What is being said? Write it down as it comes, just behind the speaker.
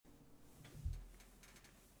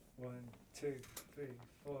One, two, three,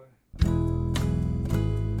 four.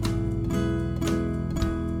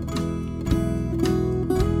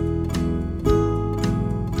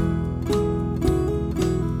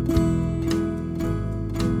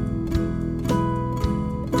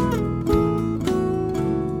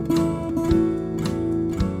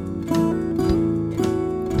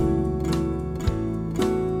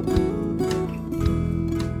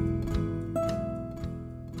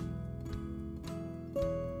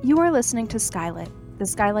 You are listening to Skylight, the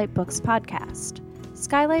Skylight Books podcast.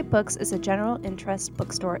 Skylight Books is a general interest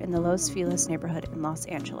bookstore in the Los Feliz neighborhood in Los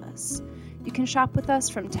Angeles. You can shop with us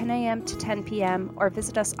from 10 a.m. to 10 p.m. or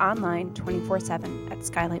visit us online 24/7 at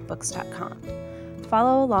skylightbooks.com.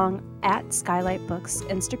 Follow along at Skylight Books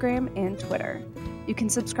Instagram and Twitter. You can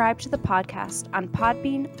subscribe to the podcast on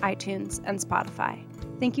Podbean, iTunes, and Spotify.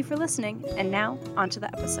 Thank you for listening, and now on to the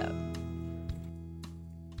episode.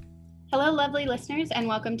 Hello, lovely listeners, and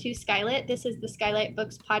welcome to Skylit. This is the Skylight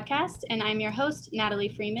Books podcast, and I'm your host,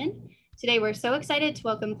 Natalie Freeman. Today, we're so excited to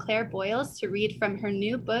welcome Claire Boyles to read from her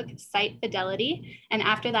new book, Site Fidelity, and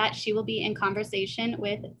after that, she will be in conversation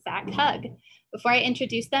with Zach Hug. Before I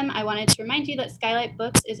introduce them, I wanted to remind you that Skylight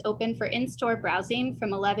Books is open for in-store browsing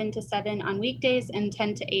from 11 to 7 on weekdays and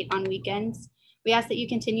 10 to 8 on weekends. We ask that you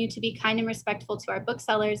continue to be kind and respectful to our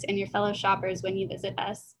booksellers and your fellow shoppers when you visit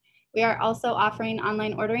us. We are also offering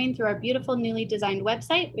online ordering through our beautiful newly designed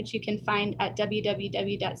website, which you can find at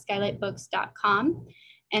www.skylightbooks.com.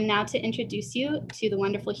 And now to introduce you to the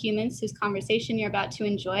wonderful humans whose conversation you're about to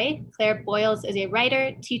enjoy. Claire Boyles is a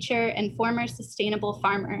writer, teacher, and former sustainable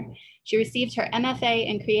farmer. She received her MFA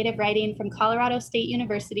in creative writing from Colorado State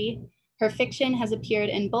University. Her fiction has appeared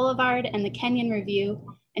in Boulevard and the Kenyon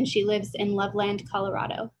Review, and she lives in Loveland,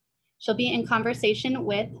 Colorado. She'll be in conversation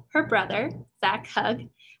with her brother, Zach Hug,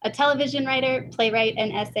 a television writer, playwright,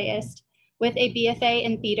 and essayist. With a BFA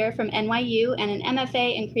in theater from NYU and an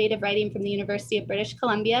MFA in creative writing from the University of British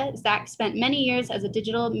Columbia, Zach spent many years as a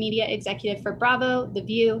digital media executive for Bravo, The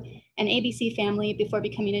View, and ABC Family before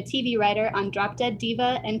becoming a TV writer on Drop Dead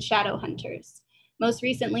Diva and Shadowhunters. Most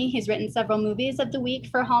recently, he's written several movies of the week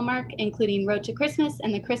for Hallmark, including Road to Christmas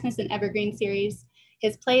and the Christmas and Evergreen series.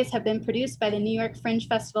 His plays have been produced by the New York Fringe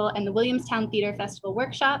Festival and the Williamstown Theater Festival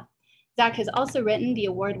Workshop. Zach has also written the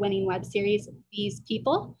award-winning web series These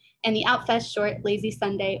People and the Outfest short Lazy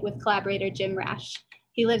Sunday with collaborator Jim Rash.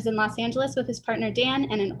 He lives in Los Angeles with his partner Dan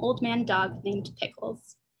and an old man dog named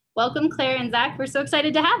Pickles. Welcome, Claire and Zach. We're so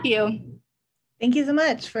excited to have you. Thank you so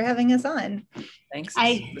much for having us on. Thanks.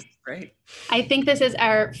 This is great. I think this is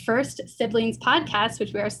our first siblings podcast,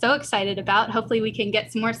 which we are so excited about. Hopefully we can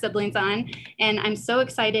get some more siblings on. And I'm so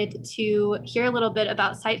excited to hear a little bit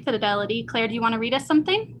about Site Fidelity. Claire, do you want to read us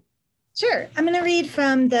something? Sure. I'm going to read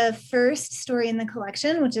from the first story in the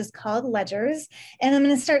collection, which is called Ledgers. And I'm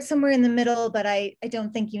going to start somewhere in the middle, but I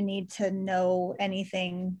don't think you need to know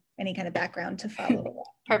anything, any kind of background to follow.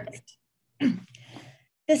 Perfect.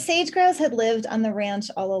 The sage-grouse had lived on the ranch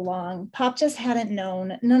all along. Pop just hadn't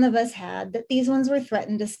known, none of us had, that these ones were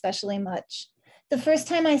threatened especially much. The first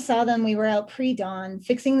time I saw them, we were out pre-dawn,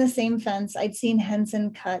 fixing the same fence I'd seen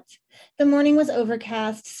Henson cut. The morning was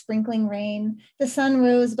overcast, sprinkling rain. The sun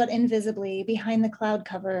rose but invisibly behind the cloud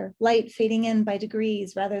cover, light fading in by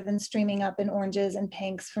degrees rather than streaming up in oranges and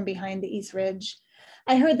pinks from behind the east ridge.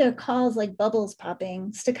 I heard their calls like bubbles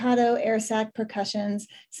popping, staccato air sac percussions,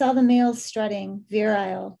 saw the males strutting,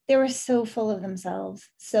 virile. They were so full of themselves,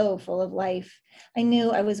 so full of life. I knew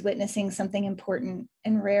I was witnessing something important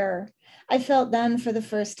and rare. I felt then for the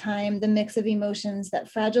first time the mix of emotions that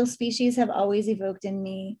fragile species have always evoked in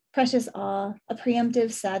me: precious awe, a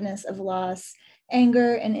preemptive sadness of loss,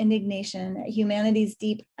 anger and indignation at humanity's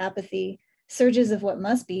deep apathy, surges of what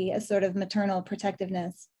must be a sort of maternal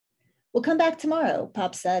protectiveness. We'll come back tomorrow,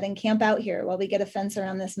 Pop said, and camp out here while we get a fence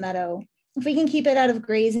around this meadow. If we can keep it out of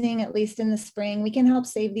grazing, at least in the spring, we can help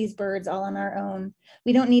save these birds all on our own.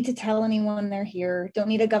 We don't need to tell anyone they're here, don't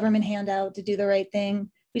need a government handout to do the right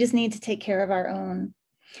thing. We just need to take care of our own.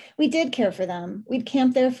 We did care for them. We'd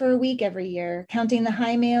camp there for a week every year, counting the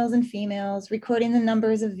high males and females, recording the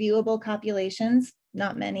numbers of viewable copulations,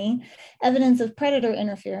 not many, evidence of predator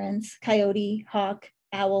interference, coyote, hawk,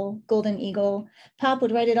 owl, golden eagle. Pop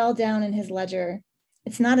would write it all down in his ledger.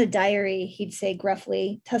 It's not a diary, he'd say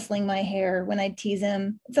gruffly, tussling my hair when I'd tease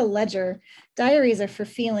him. It's a ledger. Diaries are for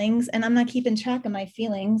feelings, and I'm not keeping track of my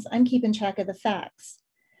feelings. I'm keeping track of the facts.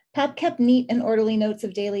 Pop kept neat and orderly notes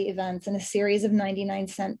of daily events in a series of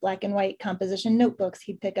 99-cent black and white composition notebooks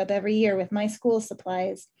he'd pick up every year with my school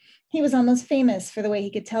supplies. He was almost famous for the way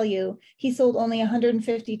he could tell you he sold only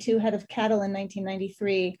 152 head of cattle in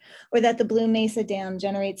 1993, or that the Blue Mesa Dam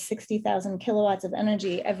generates 60,000 kilowatts of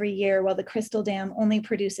energy every year, while the Crystal Dam only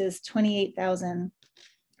produces 28,000.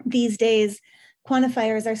 These days,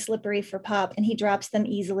 quantifiers are slippery for Pop, and he drops them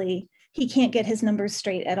easily. He can't get his numbers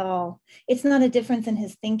straight at all. It's not a difference in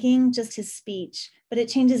his thinking, just his speech, but it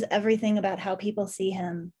changes everything about how people see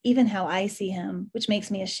him, even how I see him, which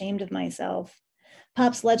makes me ashamed of myself.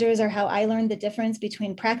 Pop's ledgers are how I learned the difference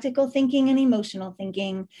between practical thinking and emotional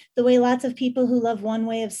thinking, the way lots of people who love one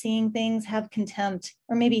way of seeing things have contempt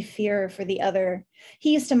or maybe fear for the other.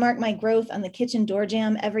 He used to mark my growth on the kitchen door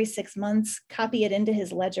jamb every 6 months, copy it into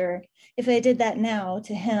his ledger. If I did that now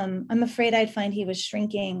to him, I'm afraid I'd find he was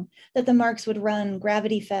shrinking, that the marks would run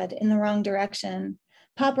gravity-fed in the wrong direction.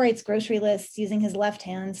 Pop writes grocery lists using his left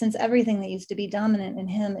hand, since everything that used to be dominant in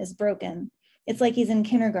him is broken. It's like he's in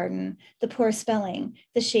kindergarten, the poor spelling,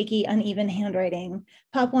 the shaky, uneven handwriting.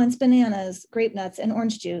 Pop wants bananas, grape nuts, and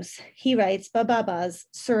orange juice. He writes bababas,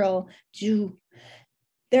 surl, ju.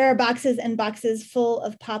 There are boxes and boxes full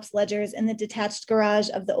of Pop's ledgers in the detached garage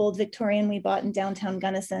of the old Victorian we bought in downtown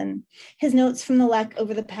Gunnison. His notes from the Lek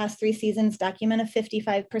over the past 3 seasons document a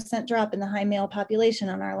 55% drop in the high male population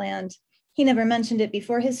on our land. He never mentioned it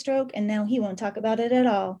before his stroke, and now he won't talk about it at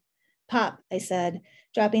all. Pop, I said,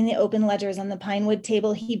 dropping the open ledgers on the pine wood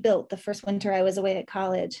table he built the first winter I was away at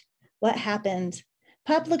college. What happened?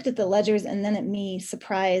 Pop looked at the ledgers and then at me,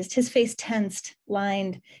 surprised, his face tensed,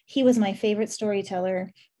 lined. He was my favorite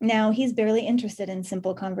storyteller. Now he's barely interested in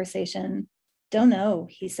simple conversation. Don't know,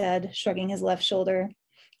 he said, shrugging his left shoulder.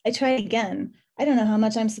 I tried again. I don't know how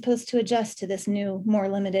much I'm supposed to adjust to this new, more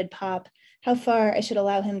limited Pop, how far I should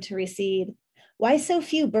allow him to recede. Why so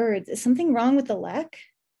few birds? Is something wrong with the Lek?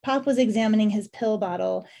 Pop was examining his pill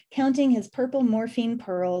bottle, counting his purple morphine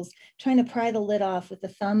pearls, trying to pry the lid off with the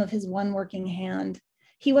thumb of his one working hand.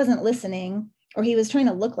 He wasn't listening, or he was trying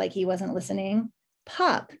to look like he wasn't listening.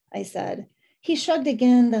 Pop, I said. He shrugged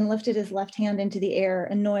again, then lifted his left hand into the air,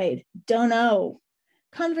 annoyed. Don't know.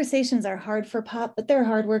 Conversations are hard for Pop, but they're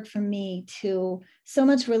hard work for me too. So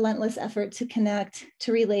much relentless effort to connect,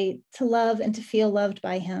 to relate, to love, and to feel loved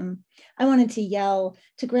by him. I wanted to yell,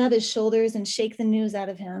 to grab his shoulders and shake the news out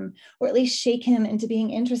of him, or at least shake him into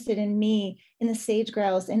being interested in me, in the sage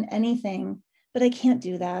grouse, in anything. But I can't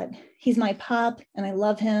do that. He's my Pop, and I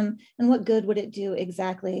love him, and what good would it do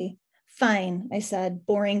exactly? Fine, I said,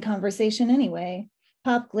 boring conversation anyway.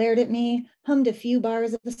 Pop glared at me, hummed a few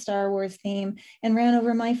bars of the Star Wars theme, and ran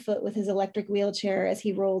over my foot with his electric wheelchair as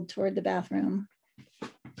he rolled toward the bathroom.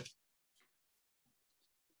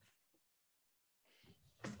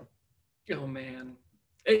 Oh man,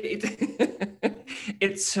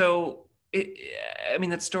 it's so. I mean,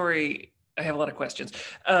 that story. I have a lot of questions.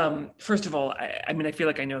 First of all, I mean, I feel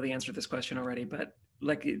like I know the answer to this question already, but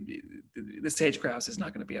like the sage grouse is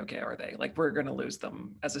not going to be okay, are they? Like, we're going to lose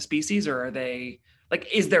them as a species, or are they? Like,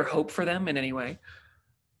 is there hope for them in any way?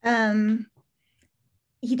 You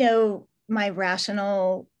know, my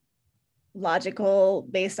rational, logical,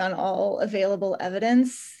 based on all available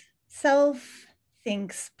evidence self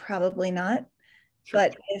thinks probably not. Sure.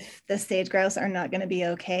 But if the sage grouse are not going to be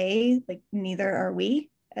okay, like neither are we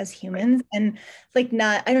as humans. And like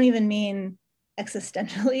not, I don't even mean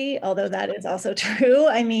existentially, although that is also true.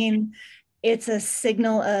 I mean, it's a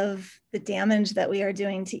signal of the damage that we are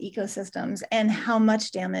doing to ecosystems and how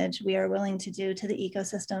much damage we are willing to do to the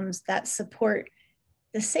ecosystems that support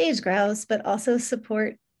the sage grouse, but also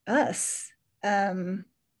support us.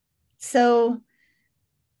 So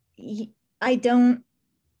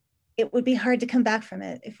it would be hard to come back from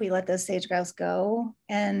it if we let those sage grouse go.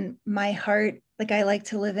 And my heart, like I like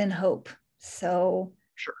to live in hope. So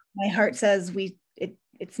sure. My heart says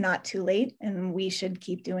it's not too late and we should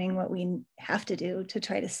keep doing what we have to do to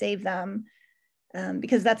try to save them.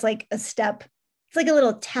 Because that's like a step, it's like a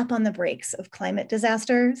little tap on the brakes of climate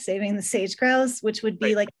disaster, saving the sage grouse, which would be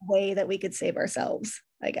right. Like a way that we could save ourselves,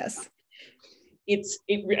 I guess. I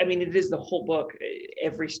mean, it is the whole book.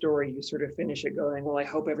 Every story you sort of finish it going, well, I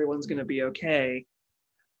hope everyone's going to be okay.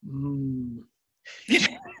 Maybe.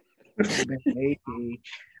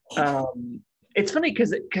 It's funny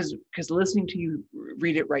because listening to you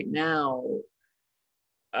read it right now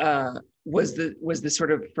was the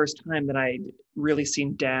sort of first time that I'd really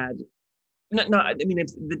seen Dad. I mean,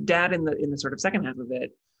 it's the Dad in the sort of second half of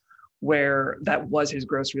it, where that was his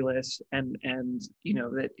grocery list, and you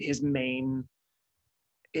know that his main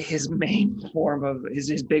form of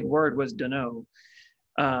his big word was dunno.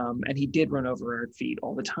 And he did run over our feet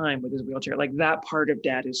all the time with his wheelchair. Like that part of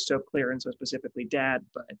Dad is so clear and so specifically Dad,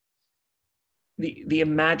 but the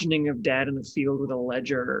imagining of Dad in the field with a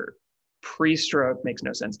ledger pre-stroke makes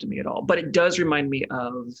no sense to me at all. But it does remind me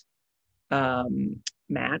of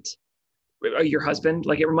Matt, your husband.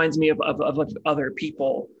 Like it reminds me of like other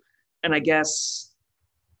people. And I guess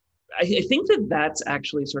I think that's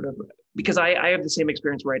actually sort of, because I have the same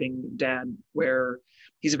experience writing Dad, where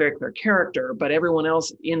he's a very clear character, but everyone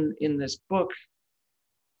else in this book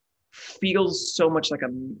feels so much like a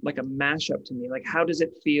mashup to me. Like, how does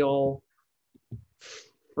it feel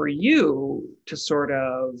for you to sort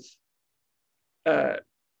of,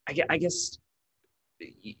 I guess,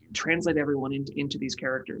 translate everyone into these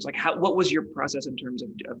characters? Like, what was your process in terms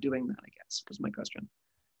of doing that, I guess, was my question.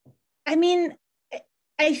 I mean,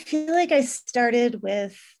 I feel like I started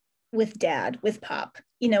with Dad, with Pop,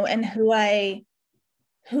 and who I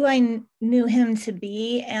knew him to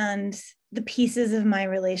be, and the pieces of my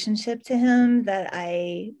relationship to him that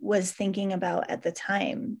I was thinking about at the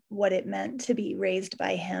time, what it meant to be raised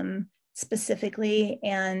by him specifically,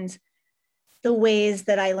 and the ways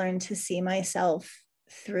that I learned to see myself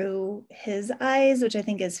through his eyes, which I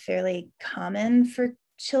think is fairly common for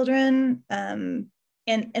children, and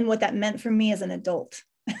what that meant for me as an adult.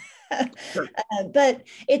 Sure. But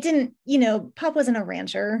it didn't, Pop wasn't a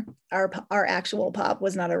rancher. Our actual Pop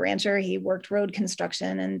was not a rancher. He worked road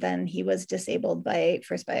construction, and then he was disabled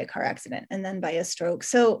first by a car accident and then by a stroke.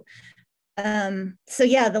 So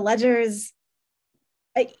yeah, the ledgers,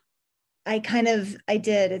 I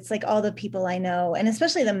did. It's like all the people I know, and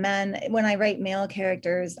especially the men. When I write male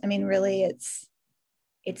characters, I mean, really,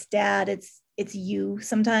 it's Dad, it's you.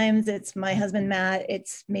 Sometimes it's my husband Matt,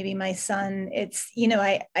 it's maybe my son. It's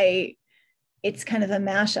it's kind of a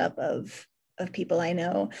mashup of people I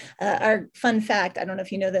know. Our fun fact, I don't know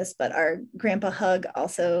if you know this, but our grandpa Hug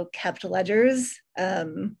also kept ledgers,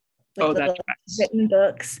 little written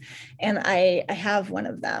books, and I have one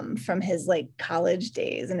of them from his like college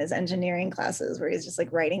days and his engineering classes, where he's just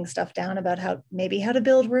like writing stuff down about how to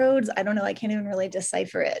build roads. I don't know, I can't even really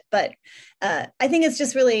decipher it, but I think it's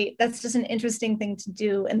just that's just an interesting thing to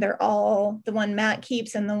do. And they're all, the one Matt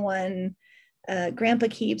keeps and the one grandpa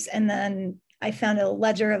keeps, and then I found a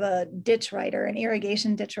ledger of a ditch writer, an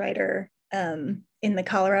irrigation ditch writer, in the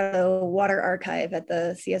Colorado Water Archive at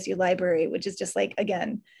the CSU Library, which is just like,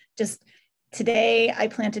 again, just today I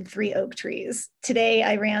planted 3 oak trees. Today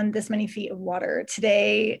I ran this many feet of water.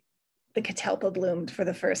 Today the catalpa bloomed for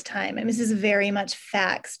the first time. I mean, this is very much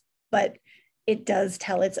facts, but it does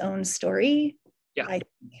tell its own story. Yeah.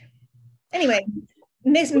 Anyway,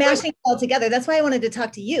 mashing it all together. That's why I wanted to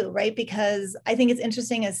talk to you, right? Because I think it's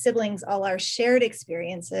interesting, as siblings, all our shared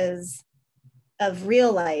experiences of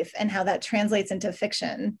real life and how that translates into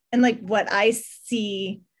fiction, and like what I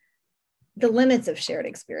see, the limits of shared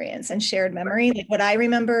experience and shared memory, like what I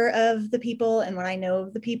remember of the people and what I know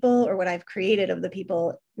of the people, or what I've created of the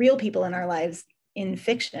people, real people in our lives in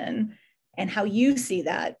fiction, and how you see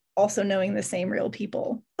that, also knowing the same real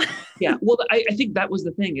people. Yeah, well, I think that was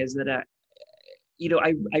the thing, is that I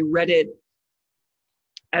read it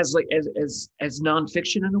as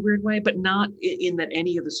nonfiction in a weird way, but not in that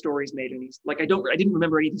any of the stories made any, like I didn't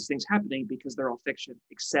remember any of these things happening, because they're all fiction,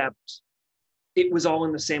 except it was all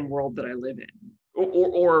in the same world that I live in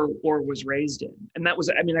or was raised in. And that was,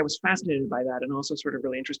 I mean, I was fascinated by that, and also sort of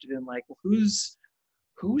really interested in like, well, who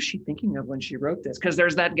was she thinking of when she wrote this? Because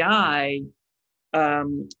there's that guy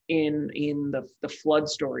in the Flood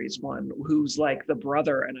Stories one, who's like the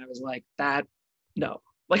brother, and I was like, no,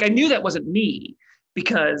 like I knew that wasn't me,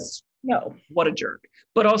 because no, what a jerk.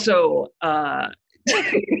 But also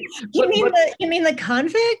you mean the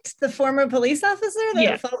convict, the former police officer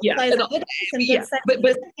that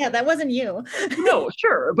that wasn't you. No,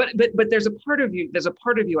 sure, but there's a part of you,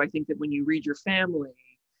 I think, that when you read your family,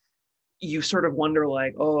 you sort of wonder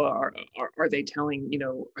like, oh, are they telling,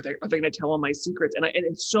 are they going to tell all my secrets?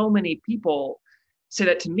 And so many people say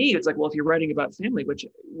that to me. It's like, well, if you're writing about family, which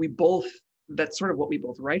that's sort of what we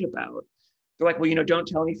both write about, they're like, well, don't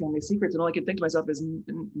tell any family secrets. And all I can think to myself is,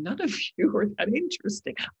 none of you are that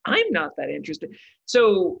interesting. I'm not that interesting.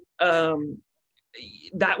 So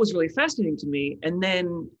that was really fascinating to me. And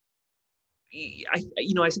then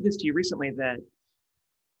I said this to you recently, that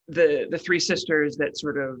the 3 sisters that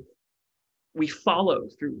sort of we follow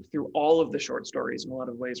through all of the short stories, in a lot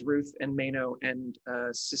of ways, Ruth and Mano and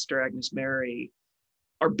Sister Agnes Mary,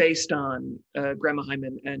 are based on Grandma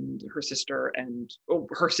Hyman and her sister, and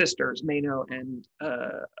her sisters, Mano and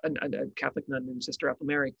a Catholic nun named Sister Ethel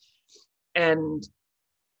Mary. And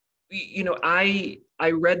I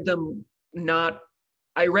read them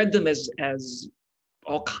as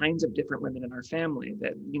all kinds of different women in our family.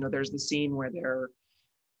 That, you know, there's the scene where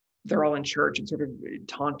they're all in church and sort of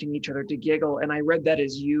taunting each other to giggle. And I read that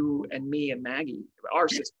as you and me and Maggie, our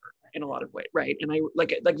sister, in a lot of ways, right? And I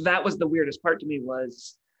like that was the weirdest part to me,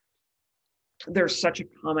 was there's such a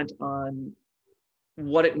comment on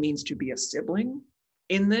what it means to be a sibling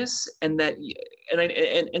in this, and that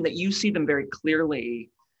that you see them very clearly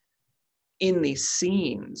in these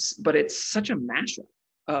scenes, but it's such a mashup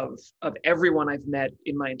of everyone I've met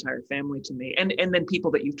in my entire family to me, and then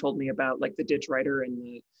people that you've told me about, like the ditch writer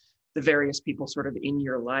and the various people sort of in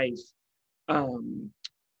your life. I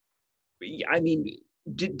mean,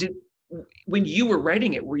 did when you were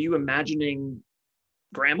writing it, were you imagining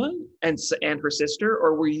grandma and her sister,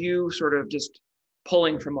 or were you sort of just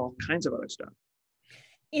pulling from all kinds of other stuff?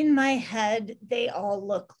 In my head, they all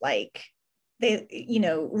look like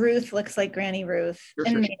Ruth looks like Granny Ruth,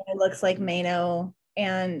 and Mano looks like Mano,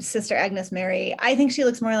 and Sister Agnes Mary, I think she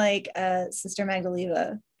looks more like Sister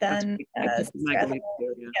Magdalena than Magdalena.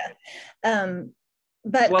 Yeah.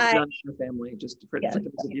 But well done, your family. Just for those of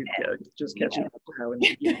you just catching up to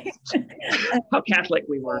how Catholic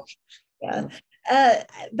we were. Yeah.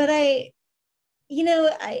 But I've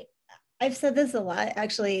said this a lot,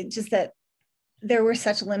 actually, just that there were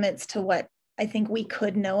such limits to what I think we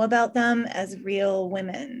could know about them as real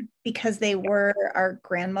women, because they were our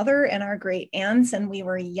grandmother and our great aunts, and we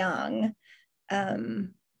were young.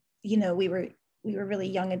 We were really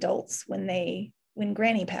young adults when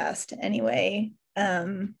Granny passed anyway.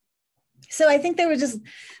 So I think there were just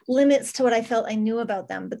limits to what I felt I knew about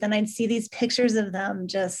them, but then I'd see these pictures of them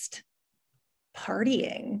just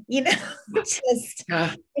partying,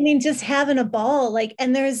 just having a ball,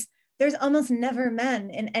 and there's almost never men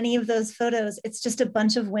in any of those photos. It's just a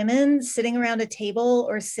bunch of women sitting around a table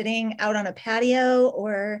or sitting out on a patio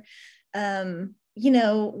or,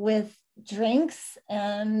 with drinks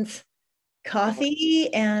and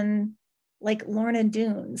coffee and like Lorna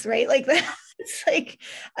Doones, right? Like that.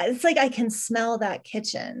 It's like I can smell that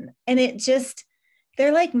kitchen, and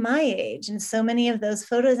they're like my age in so many of those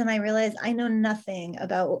photos. And I realized I knew nothing,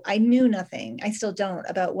 I still don't,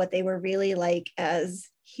 about what they were really like as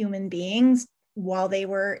human beings while they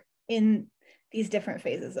were in these different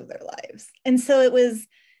phases of their lives. And so it was,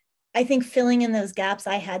 I think, filling in those gaps,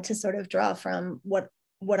 I had to sort of draw from what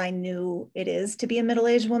I knew it is to be a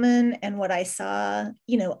middle-aged woman, and what I saw,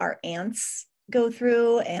 our aunts go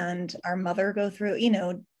through and our mother go through,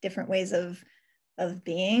 different ways of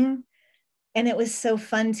being. And it was so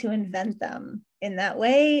fun to invent them in that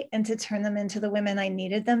way and to turn them into the women I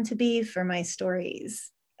needed them to be for my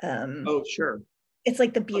stories. Oh, sure. It's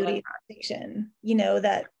like the beauty of fiction,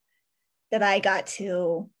 that I got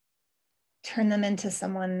to turn them into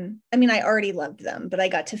someone. I mean, I already loved them, but I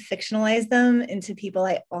got to fictionalize them into people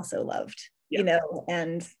I also loved, and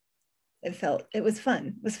it was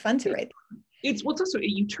fun. It was fun to write them. It's what's also,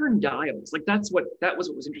 you turn dials. Like that was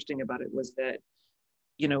what was interesting about it, was that,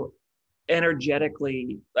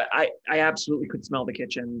 energetically, I absolutely could smell the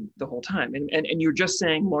kitchen the whole time. And you're just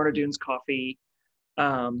saying Lorna Doones coffee.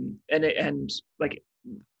 And like,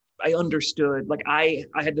 I understood, like I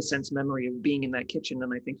had the sense memory of being in that kitchen.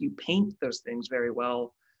 And I think you paint those things very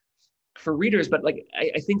well for readers. But like,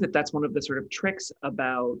 I think that's one of the sort of tricks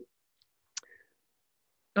about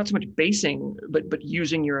not so much basing, but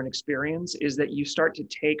using your own experience, is that you start to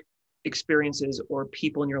take experiences or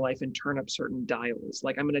people in your life and turn up certain dials.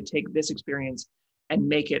 Like, I'm going to take this experience and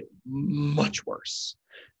make it much worse.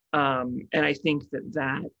 And I think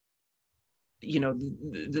that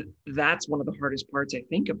that's one of the hardest parts, I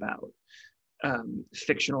think, about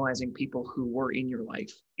fictionalizing people who were in your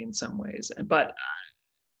life in some ways. But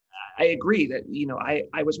I agree that,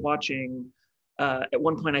 I was watching, at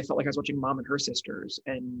one point I felt like I was watching Mom and Her Sisters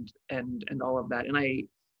and all of that. And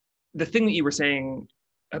the thing that you were saying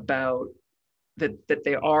about that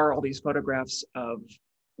there are all these photographs of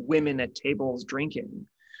women at tables drinking,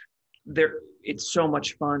 it's so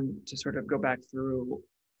much fun to sort of go back through.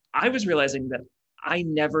 I was realizing that I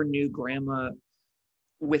never knew grandma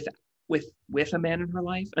with a man in her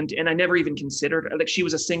life, and I never even considered, like, she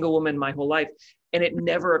was a single woman my whole life, and it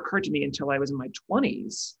never occurred to me until I was in my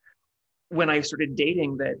 20s when I started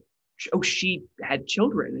dating that she had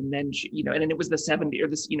children, and then she, and then it was the 70s, or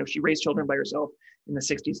this, she raised children by herself in the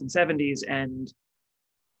 60s and 70s, and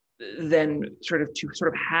then sort of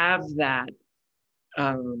have that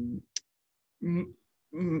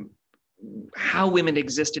how women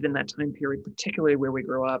existed in that time period, particularly where we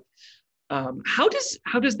grew up. How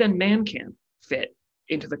does then Man Camp fit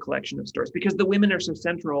into the collection of stories? Because the women are so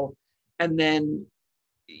central, and then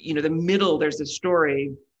the middle, there's this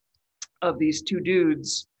story of these two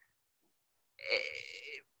dudes,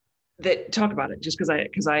 that talk about it, just because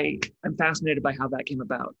I'm fascinated by how that came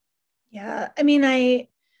about. Yeah, I mean, I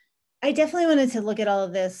definitely wanted to look at all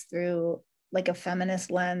of this through like a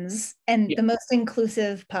feminist lens, and the most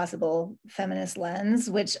inclusive possible feminist lens,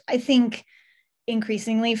 which I think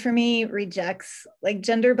increasingly for me rejects like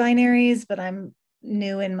gender binaries, but I'm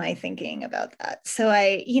new in my thinking about that. So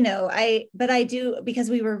but I do, because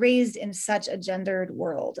we were raised in such a gendered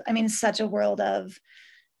world. I mean, such a world of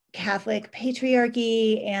Catholic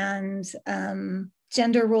patriarchy and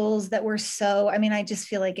gender roles that were so, I mean, I just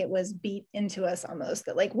feel like it was beat into us almost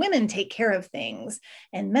that like women take care of things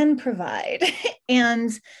and men provide.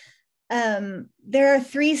 And there are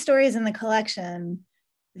 3 stories in the collection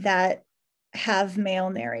that have male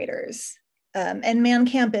narrators, and Man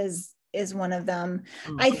Camp is one of them.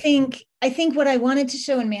 I think what I wanted to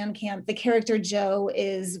show in Man Camp, the character Joe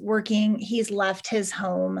is working, he's left his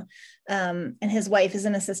home, and his wife is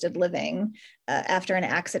in assisted living after an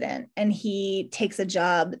accident, and he takes a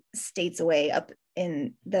job states away up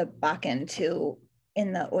in the Bakken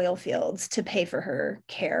in the oil fields to pay for her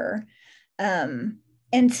care. And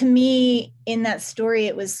to me, in that story,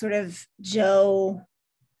 it was sort of Joe,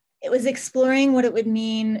 it was exploring what it would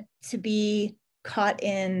mean to be caught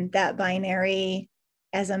in that binary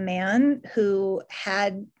as a man who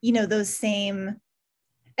had, those same,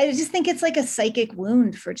 I just think it's like a psychic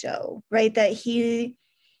wound for Joe, right? That he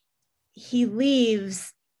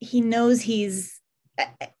leaves, he knows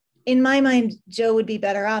in my mind, Joe would be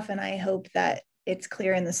better off. And I hope that it's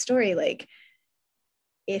clear in the story, like,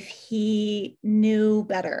 if he knew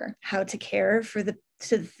better how to care for the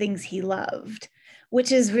things he loved,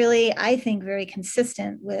 which is really, I think, very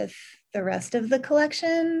consistent with the rest of the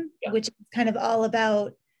collection, which is kind of all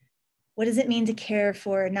about what does it mean to care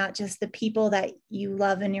for not just the people that you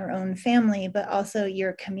love in your own family, but also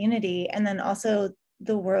your community, and then also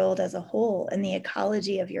the world as a whole and the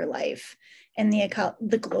ecology of your life and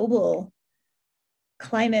the global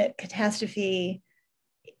climate catastrophe.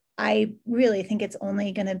 I really think it's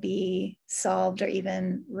only going to be solved or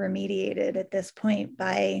even remediated at this point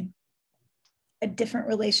by a different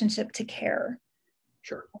relationship to care.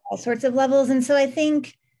 Sure. All sorts of levels. And so I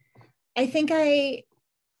think I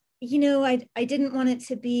didn't want it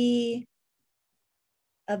to be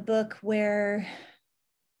a book where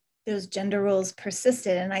those gender roles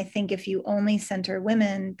persisted. And I think if you only center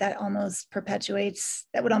women, that would almost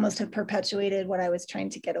have perpetuated what I was trying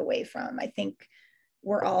to get away from. I think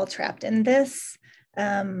we're all trapped in this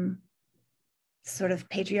sort of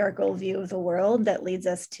patriarchal view of the world that leads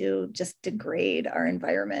us to just degrade our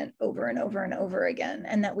environment over and over and over again,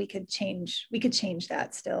 and that we could change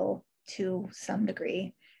that still to some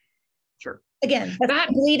degree. Sure. Again,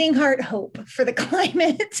 that's bleeding heart hope for the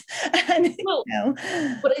climate. And,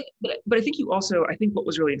 but I think you also, I think what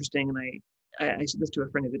was really interesting, and I said this to a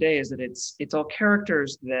friend of the day, is that it's all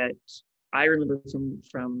characters that I remember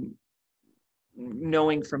from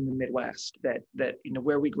knowing from the Midwest, that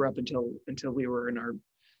where we grew up until we were in our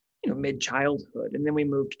mid childhood, and then we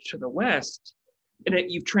moved to the West, and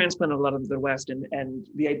you've transplanted a lot of the West, and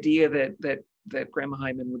the idea that Grandma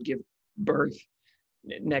Hyman would give birth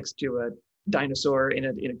next to a dinosaur in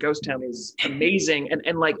a ghost town is amazing,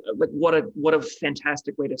 and like what a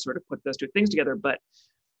fantastic way to sort of put those 2 things together. But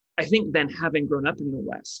I think then, having grown up in the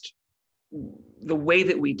West the way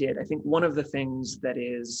that we did, I think one of the things that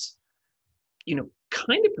is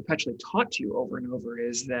kind of perpetually taught to you over and over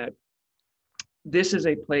is that this is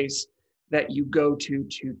a place that you go to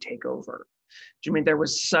take over. Do you mean there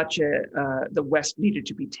was such the West needed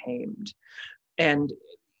to be tamed? And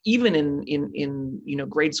even in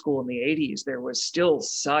grade school in the 80s, there was still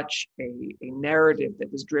such a narrative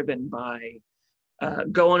that was driven by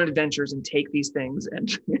go on adventures and take these things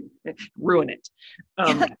and ruin it.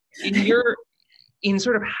 In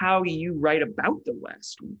sort of how you write about the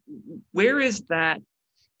West, where is that?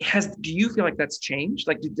 Do you feel like that's changed?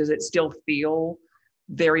 Like, does it still feel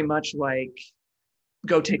very much like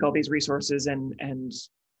go take all these resources and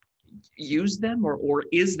use them, or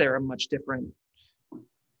is there a much different,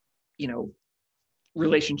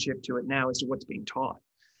 relationship to it now as to what's being taught?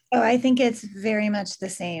 Oh, I think it's very much the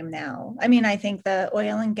same now. I mean, I think the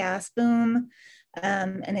oil and gas boom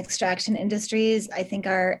and extraction industries, I think,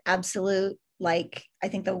 are absolute. Like, I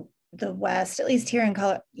think the West, at least here in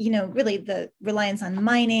Colorado, really the reliance on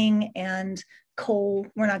mining and coal,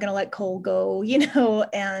 we're not going to let coal go,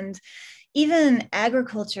 and even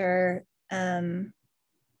agriculture can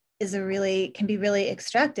be really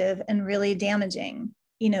extractive and really damaging,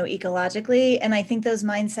 ecologically. And I think those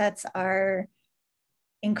mindsets are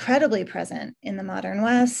incredibly present in the modern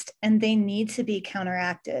West, and they need to be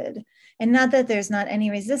counteracted. And not that there's not any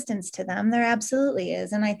resistance to them, there absolutely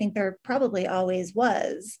is. And I think there probably always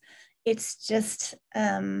was. It's just,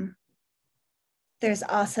 there's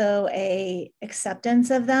also a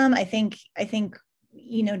acceptance of them. I think,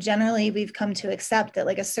 generally we've come to accept that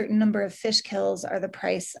like a certain number of fish kills are the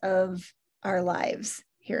price of our lives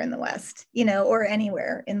here in the West, or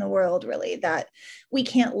anywhere in the world, really, that we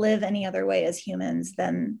can't live any other way as humans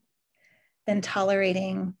than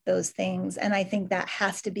tolerating those things. And I think that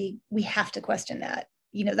we have to question that.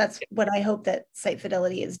 That's what I hope that Site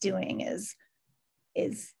Fidelity is doing is,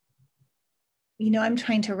 I'm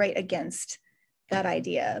trying to write against that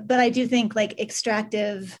idea. But I do think like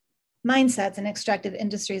extractive mindsets and extractive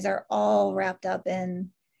industries are all wrapped up in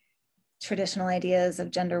traditional ideas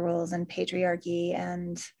of gender roles and patriarchy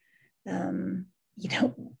and, the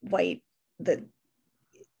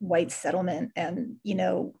white settlement and,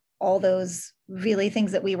 all those really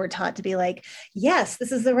things that we were taught to be like, yes,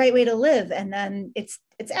 this is the right way to live. And then it's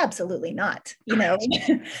absolutely not, We're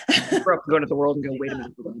up going to the world and go, wait a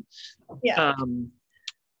minute. Yeah.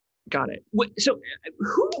 Got it. So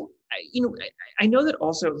who, I know that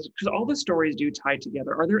also, because all the stories do tie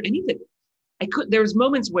together, are there any that there's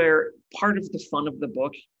moments where part of the fun of the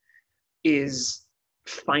book is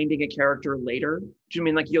finding a character later. Do you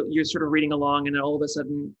mean like you're sort of reading along and then all of a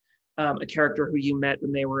sudden a character who you met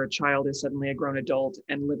when they were a child is suddenly a grown adult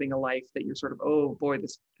and living a life that you're sort of, oh boy,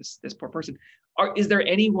 this poor person. Is there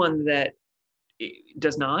anyone that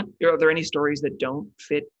does not? Are there any stories that don't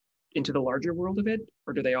fit into the larger world of it,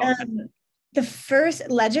 or do they all? The first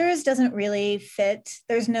Ledgers doesn't really fit.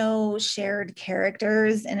 There's no shared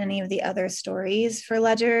characters in any of the other stories for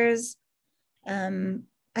Ledgers.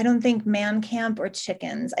 I don't think Man Camp or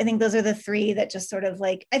Chickens. I think those are the three that just sort of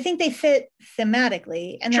like, I think they fit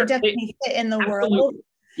thematically and Sure, they definitely fit in the absolutely. world.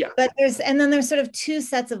 Yeah. But there's sort of two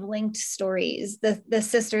sets of linked stories. The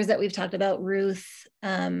sisters that we've talked about, Ruth,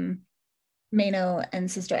 Mano, and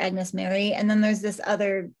Sister Agnes Mary. And then there's this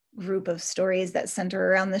other group of stories that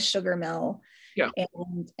center around the sugar mill. Yeah.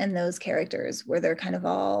 And those characters where they're kind of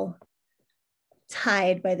all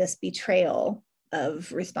tied by this betrayal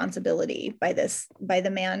of responsibility by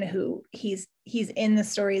the man who he's in the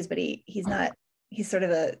stories, but he's not, he's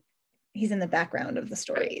in the background of the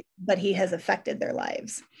story, but he has affected their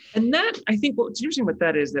lives. And that, I think what's interesting with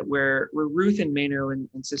that is that where Ruth and Mano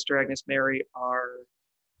and Sister Agnes Mary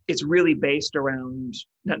it's really based around,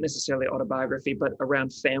 not necessarily autobiography, but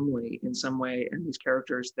around family in some way. And these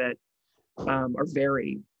characters that are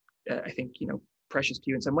very, I think, precious to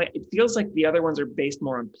you in some way. It feels like the other ones are based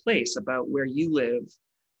more on place, about where you live.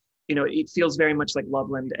 It feels very much like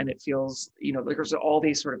Loveland, and it feels, like there's all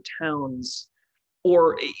these sort of towns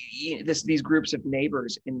or these groups of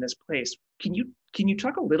neighbors in this place. Can you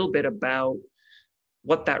talk a little bit about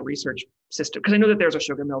what that research system, because I know that there's a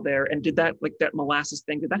sugar mill there, and did that, like that molasses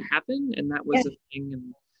thing, did that happen? And that was a thing,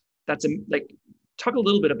 and that's talk a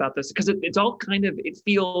little bit about this, because it's all kind of, it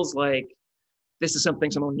feels like this is something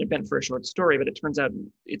someone invented for a short story, but it turns out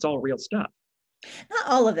it's all real stuff. Not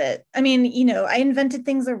all of it. I mean, I invented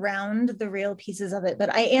things around the real pieces of it,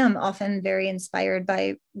 but I am often very inspired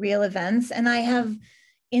by real events. And I have,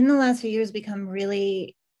 in the last few years, become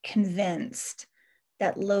really convinced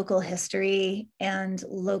that local history and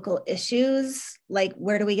local issues, like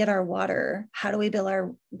where do we get our water? How do we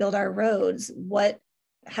build our roads?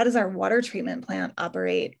 How does our water treatment plant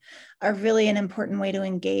operate, are really an important way to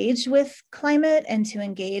engage with climate and to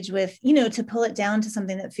engage with, to pull it down to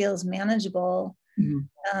something that feels manageable.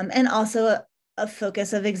 Mm-hmm. And also a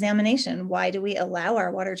focus of examination. Why do we allow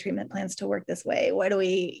our water treatment plants to work this way? Why do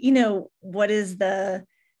we, what is the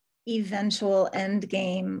eventual end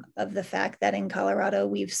game of the fact that in Colorado,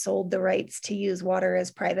 we've sold the rights to use water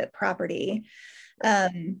as private property?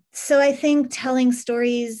 So I think telling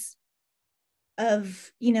stories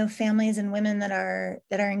of families and women that are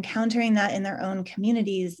encountering that in their own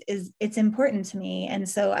communities it's important to me. And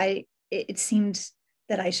so it seemed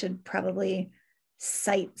that I should probably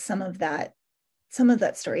cite some of that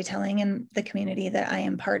storytelling in the community that I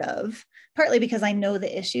am part of, partly because I know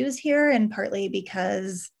the issues here, and partly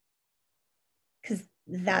because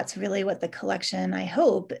that's really what the collection, I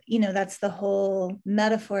hope, that's the whole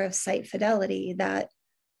metaphor of Site Fidelity, that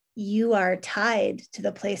you are tied to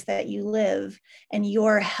the place that you live, and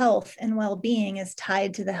your health and well-being is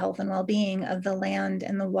tied to the health and well-being of the land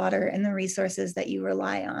and the water and the resources that you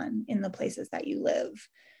rely on in the places that you live.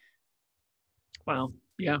 Wow.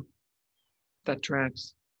 Yeah, that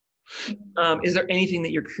tracks. Is there anything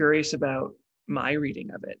that you're curious about my reading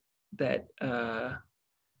of it that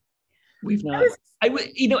We've not.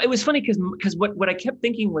 It was funny because what I kept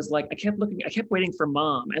thinking was like, I kept waiting for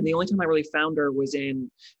Mom. And the only time I really found her was you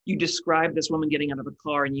described this woman getting out of a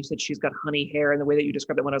car and you said she's got honey hair, and the way that you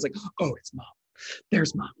described it, when I was like, oh, it's Mom.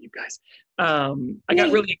 There's Mom, you guys. I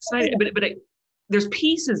got really excited, but there's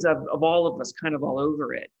pieces of all of us kind of all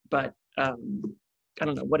over it. But I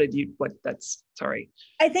don't know. Sorry.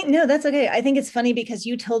 I think, no, that's okay. I think it's funny because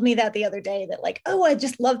you told me that the other day that like, oh, I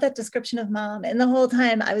just love that description of Mom. And the whole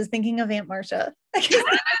time I was thinking of Aunt Marcia. His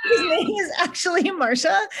name is actually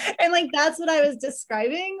Marcia. And like, that's what I was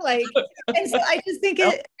describing. Like, and so I just think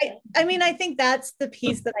I think that's the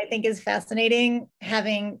piece that I think is fascinating,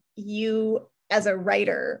 having you as a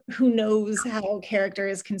writer who knows how a character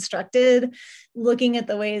is constructed, looking at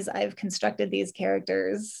the ways I've constructed these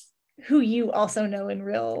characters who you also know in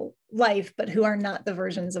real life, but who are not the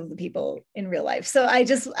versions of the people in real life. So I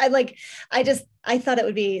thought it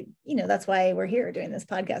would be, that's why we're here doing this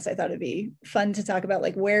podcast. I thought it'd be fun to talk about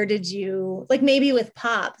like, where did you, like maybe with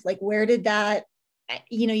Pop, like where did that,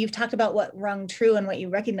 you've talked about what rung true and what you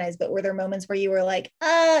recognize, but were there moments where you were like,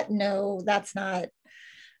 no, that's not.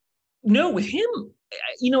 No, with him,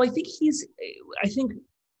 I think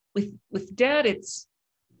with Dad, it's,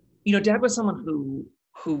 Dad was someone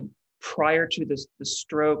who prior to the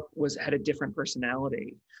stroke had a different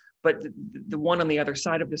personality, but the one on the other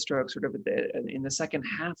side of the stroke, sort of in the second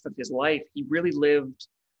half of his life, he really lived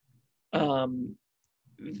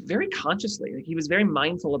very consciously. Like he was very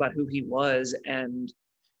mindful about who he was, and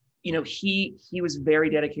he was very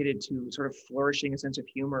dedicated to sort of flourishing a sense of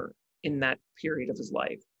humor in that period of his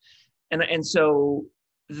life, and so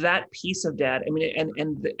that piece of Dad, I mean,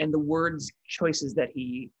 and the words choices that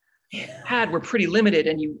he had were pretty limited,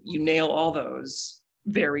 and you nail all those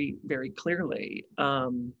very, very clearly. I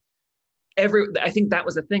think that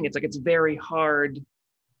was the thing. It's like, it's very hard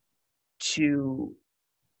to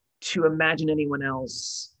imagine anyone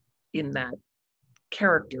else in that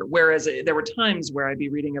character. Whereas there were times where I'd be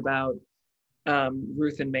reading about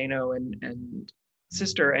Ruth and Mano and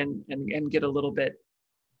Sister and get a little bit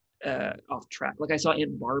off track. Like I saw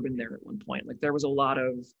Aunt Barb in there at one point. Like there was a lot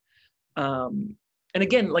of and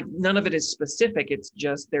again, like none of it is specific. It's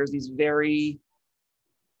just, there's these very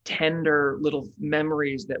tender little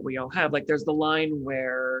memories that we all have. Like there's the line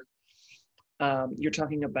where you're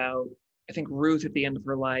talking about, I think Ruth at the end of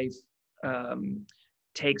her life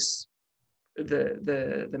takes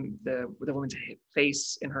the woman's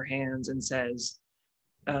face in her hands and says,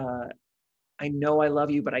 I know I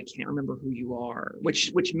love you, but I can't remember who you are,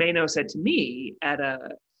 which Mano said to me at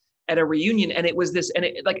a reunion. And it was this, and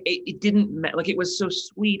it didn't, like, it was so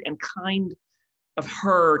sweet and kind of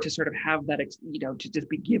her to sort of have that, to just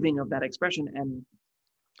be giving of that expression, and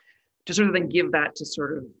to sort of then give that to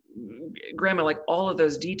sort of Grandma. Like all of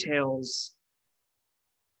those details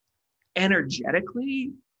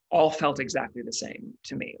energetically all felt exactly the same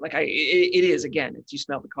to me. Like it is, again, it's, you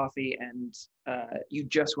smell the coffee and you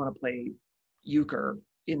just want to play euchre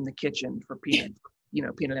in the kitchen for peanut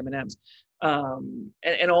M&Ms.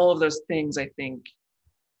 And all of those things, I think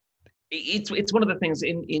it's one of the things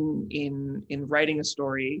in writing a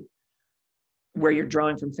story where you're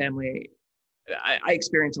drawing from family. I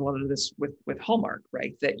experience a lot of this with Hallmark,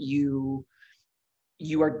 right? That you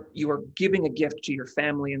are giving a gift to your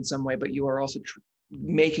family in some way, but you are also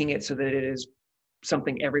making it so that it is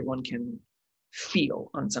something everyone can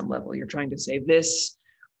feel on some level. You're trying to say, this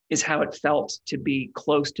is how it felt to be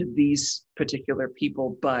close to these particular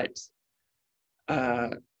people, but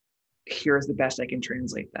here's the best I can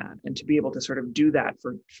translate that. And to be able to sort of do that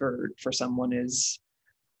for someone is,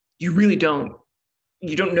 you really don't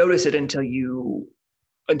notice it until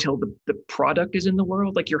the product is in the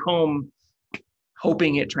world. Like you're home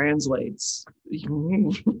hoping it translates.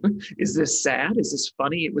 Is this sad? Is this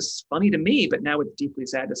funny? It was funny to me, but now it's deeply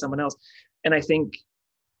sad to someone else. And I think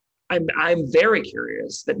I'm very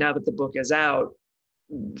curious that now that the book is out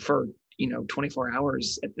for 24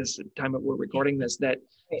 hours at this time that we're recording this, that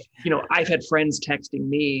I've had friends texting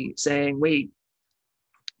me saying, wait,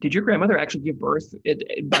 did your grandmother actually give birth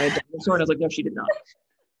by a dinosaur? And I was like, no, she did not.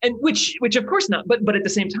 And which of course not, but at the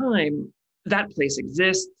same time, that place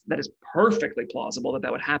exists. That is perfectly plausible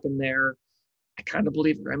that would happen there. I kind of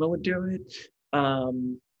believe Grandma would do it.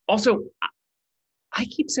 Also, I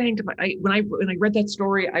keep saying when I read that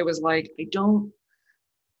story, I was like,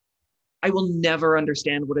 I will never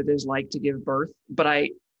understand what it is like to give birth, but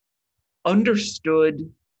I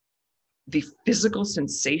understood the physical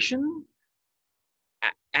sensation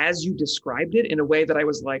as you described it in a way that I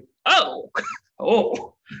was like, oh,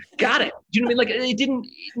 got it. Do you know what I mean? Like it didn't,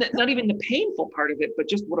 not even the painful part of it, but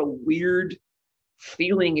just what a weird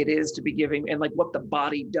feeling it is to be giving, and like what the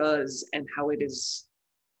body does and how it is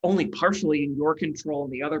only partially in your control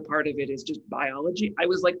and the other part of it is just biology. I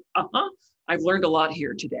was like, I've learned a lot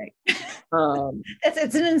here today.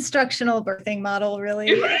 It's an instructional birthing model,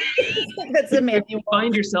 really. That's a manual. If you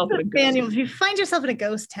find yourself in a manual. If you find yourself in a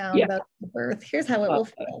ghost town about birth, here's how it will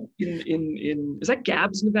feel. In is that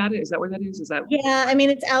Gabbs, Nevada? Is that where that is? Is that? Yeah, I mean,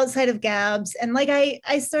 it's outside of Gabbs, and like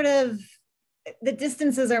I sort of, the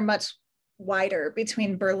distances are much wider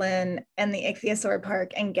between Berlin and the Ichthyosaur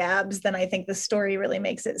Park and Gabbs than I think the story really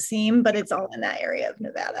makes it seem, but it's all in that area of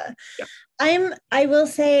Nevada. Yeah. I will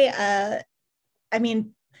say, I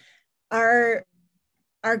mean, our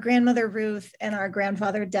grandmother Ruth and our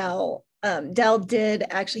grandfather Dell did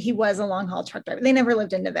actually, he was a long haul truck driver. They never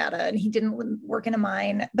lived in Nevada and he didn't work in a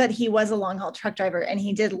mine, but he was a long haul truck driver and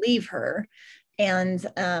he did leave her. And,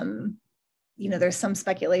 you know, there's some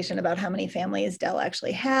speculation about how many families Dell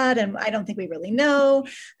actually had, and I don't think we really know.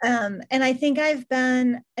 And I think I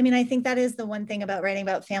think that is the one thing about writing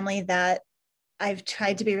about family that I've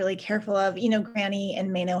tried to be really careful of. You know, Granny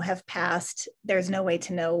and Mano have passed. There's no way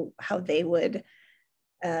to know how they would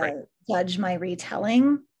judge my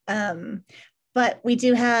retelling. But we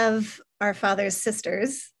do have our father's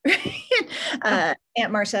sisters,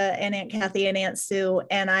 Aunt Marcia and Aunt Kathy and Aunt Sue.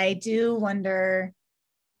 And I do wonder,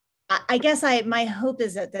 I guess my hope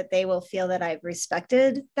is that they will feel that I've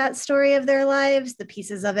respected that story of their lives, the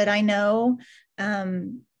pieces of it I know.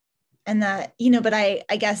 And that, you know, but I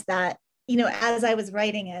guess that, you know, as I was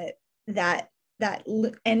writing it, that,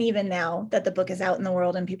 and even now that the book is out in the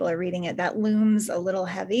world and people are reading it, that looms a little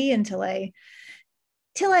heavy until I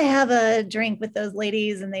have a drink with those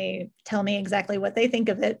ladies and they tell me exactly what they think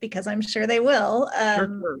of it, because I'm sure they will.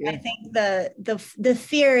 Sure, yeah. I think the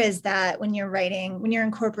fear is that when you're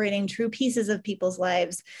incorporating true pieces of people's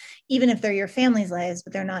lives, even if they're your family's lives,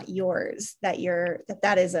 but they're not yours, that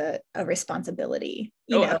is a responsibility,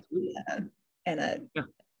 you know, and a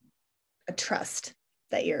trust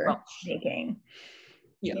that you're making.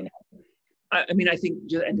 Yeah. You know? I mean, I think,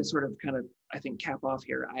 and to sort of kind of, I think, cap off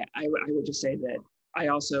here, I would just say that I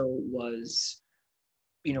also was,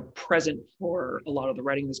 you know, present for a lot of the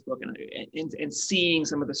writing of this book and seeing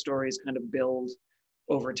some of the stories kind of build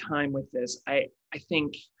over time with this. I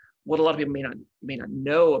think what a lot of people may not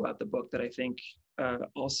know about the book that I think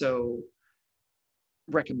also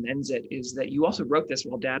recommends it is that you also wrote this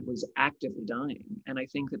while Dad was actively dying. And I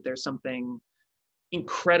think that there's something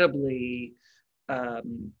incredibly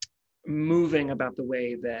moving about the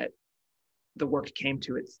way that the work came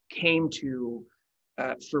to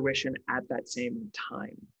fruition at that same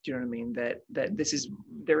time. Do you know what I mean? That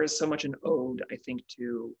there is so much an ode, I think,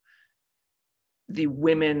 to the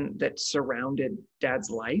women that surrounded Dad's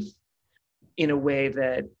life in a way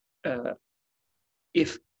that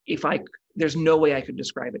there's no way I could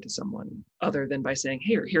describe it to someone other than by saying,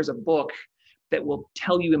 here's a book that will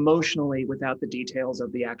tell you emotionally without the details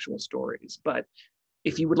of the actual stories. But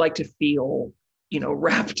if you would like to feel, you know,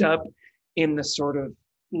 wrapped up in the sort of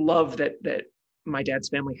love that my dad's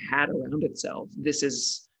family had around itself, this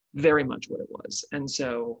is very much what it was. And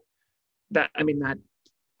so what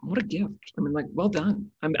a gift. I mean, like, well done.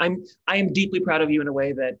 I am deeply proud of you in a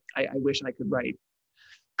way that I wish I could write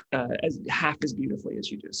as half as beautifully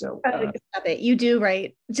as you do. So stop it. You do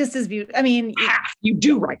write just as beautiful. I mean, half. You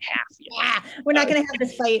do write half. Yeah. We're not going to have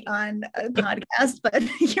this fight on a podcast, but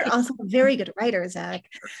you're also a very good writer, Zach.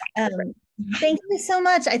 Thank you so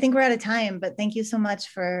much. I think we're out of time, but thank you so much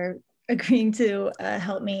for agreeing to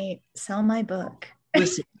help me sell my book.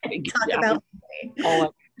 Listen,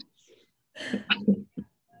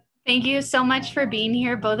 Thank you so much for being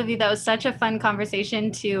here, both of you. That was such a fun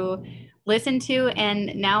conversation to listen to,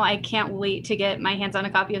 and now I can't wait to get my hands on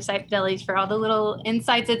a copy of Sight Fidelities for all the little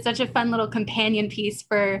insights. It's such a fun little companion piece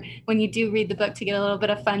for when you do read the book to get a little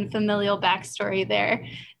bit of fun familial backstory there.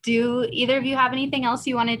 Do either of you have anything else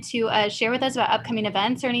you wanted to share with us about upcoming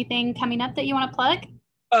events or anything coming up that you want to plug?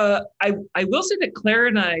 I will say that Claire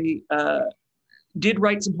and I did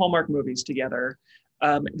write some Hallmark movies together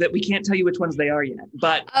that we can't tell you which ones they are yet,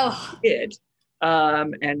 but we did.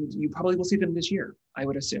 And you probably will see them this year, I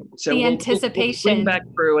would assume. So the anticipation. We'll bring back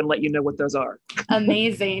through and let you know what those are.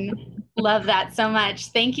 Amazing. Love that so much.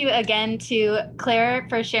 Thank you again to Claire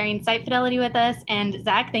for sharing Sight Fidelity with us. And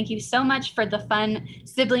Zach, thank you so much for the fun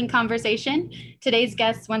sibling conversation. Today's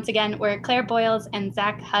guests, once again, were Claire Boyles and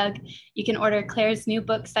Zach Hug. You can order Claire's new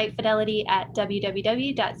book, Sight Fidelity, at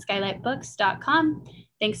www.skylightbooks.com.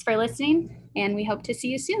 Thanks for listening, and we hope to see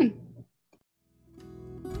you soon.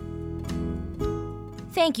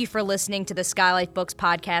 Thank you for listening to the Skylight Books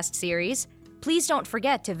podcast series. Please don't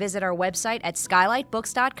forget to visit our website at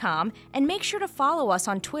skylightbooks.com and make sure to follow us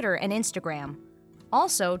on Twitter and Instagram.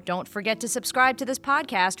 Also, don't forget to subscribe to this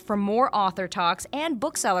podcast for more author talks and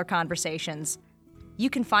bookseller conversations. You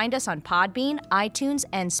can find us on Podbean, iTunes,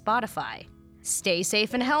 and Spotify. Stay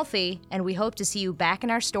safe and healthy, and we hope to see you back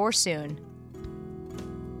in our store soon.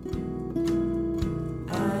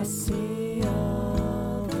 I see